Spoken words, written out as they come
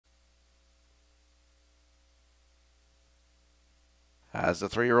As the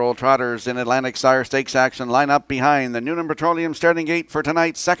 3-year-old trotters in Atlantic Sire Stakes action line up behind the Newnan Petroleum starting gate for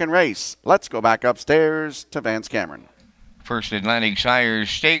tonight's second race. Let's go back upstairs to Vance Cameron. First Atlantic Sire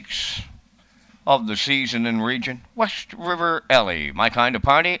Stakes of the season and region. West River Ellie, My Kind of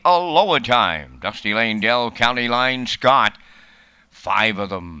Party, a lower time. Dusty Lane Dell, County Line Scott. 5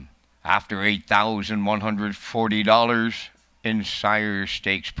 of them after $8,140 in Sire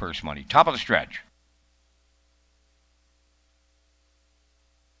Stakes purse money. Top of the stretch.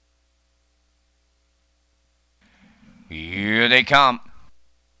 Here they come.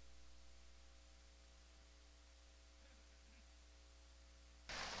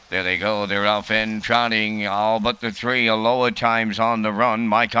 There they go, they're off and trotting, all but the 3 Aloha times on the run.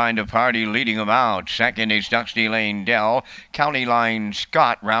 My Kind of Party leading them out. Second is Dusty Lane Dell. County Line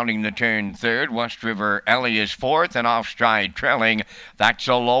Scott rounding the turn third. West River Ellie is fourth and off stride trailing. That's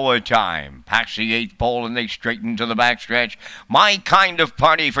Aloha time. Past the 8th pole and they straighten to the backstretch. My Kind of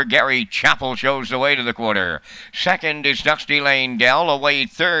Party for Gary Chappell shows the way to the quarter. Second is Dusty Lane Dell. Away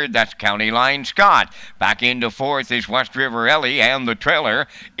third, that's County Line Scott. Back into fourth is West River Ellie, and the trailer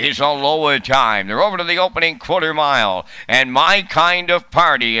is Aloha time. They're over to the opening quarter mile, and My Kind of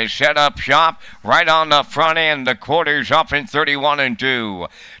Party is set up shop right on the front end. The quarter's up in 31 and 2.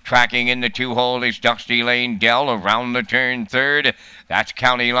 Tracking in the 2-hole is Dusty Lane Dell around the turn third. That's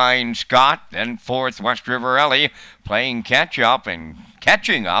County Line Scott. Then fourth, West River Ellie playing catch up and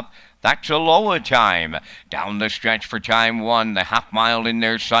catching up. That's Aloha time. Down the stretch for time 1, the half mile in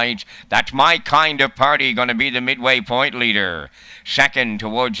their sights. That's My Kind of Party going to be the midway point leader. Second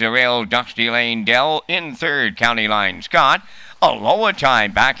towards the rail, Dusty Lane Dell. In third, County Line Scott. Aloha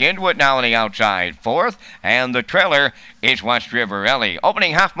time back into it now on the outside. Fourth, and the trailer is West River Ellie.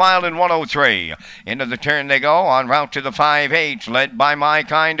 Opening half mile in 103. Into the turn they go, en route to the 5/8, led by My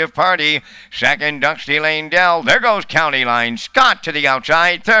Kind of Party. Second, Dusty Lane Dell. There goes County Line Scott to the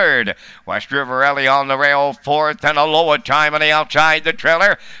outside. Third, West River Ellie on the rail. Fourth, and Aloha time on the outside. The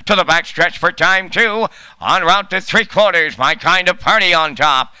trailer to the backstretch for time 2. En route to 3/4, My Kind of Party on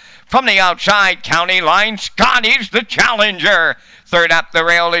top. From the outside, County Line Scott is the challenger. Third up the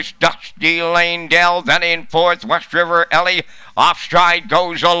rail is Dusty Lane Dell. Then in fourth, West River Ellie. Off stride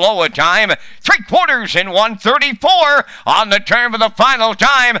goes Aloha time. 3/4 in 134. On the turn for the final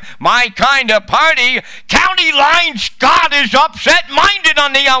time, My Kind of Party. County Line Scott is upset-minded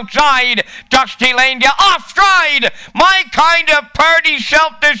on the outside. Dusty Lane Dell off stride. My Kind of Party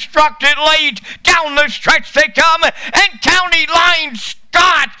self-destructed late. Down the stretch they come. And County Line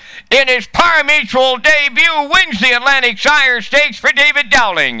Scott, in his pari-mutuel debut, wins the Atlantic Sire Stakes for David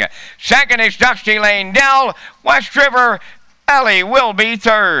Dowling. Second is Dusty Lane Dell. West River Ellie will be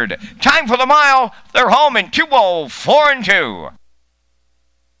third. Time for the mile. They're home in 2:04 and 2.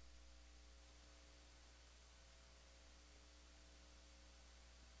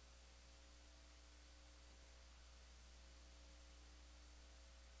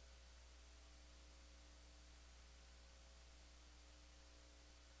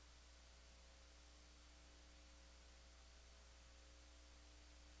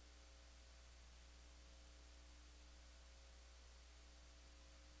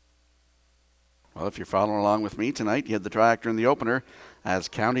 Well, if you're following along with me tonight, you had the tractor in the opener as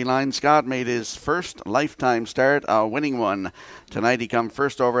County Line Scott made his first lifetime start, a winning one. Tonight he come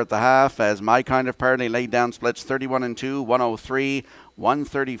first over at the half as My Kind of Party laid down splits 31 and 2, 103,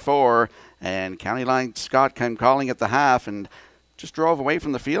 134, and County Line Scott came calling at the half and just drove away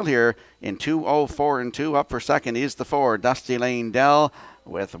from the field here in 2:04 and 2. Up for second is the 4, Dusty Lane Dell,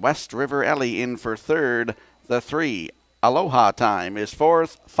 with West River Ellie in for third. The 3, Aloha time, is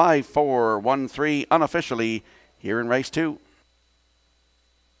fourth. 5-4-1-3 unofficially here in race 2.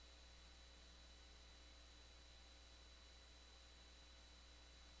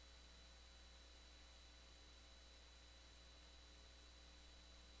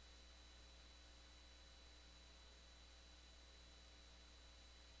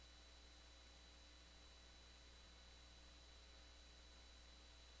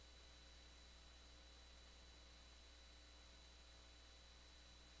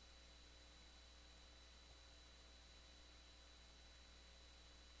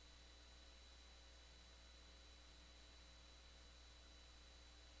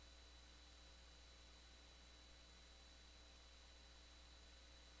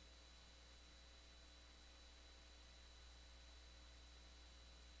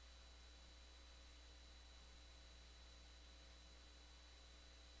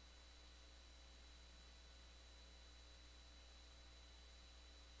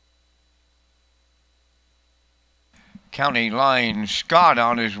 County Line Scott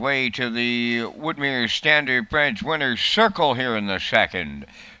on his way to the Woodmere Standard Breds winner's circle here in the second.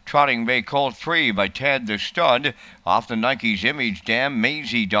 Trotting Bay Colt 3 by Ted the Stud. Off the Nike's Image Dam,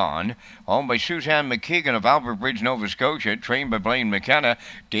 Maisie Dawn. Owned by Suzanne McKeegan of Albert Bridge, Nova Scotia. Trained by Blaine McKenna.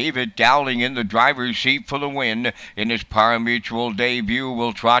 David Dowling in the driver's seat for the win. In his pari-mutuel debut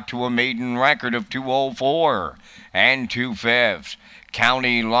will trot to a maiden record of 2:04 and 2/5.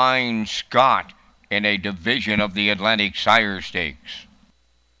 County Line Scott in a division of the Atlantic Sire Stakes.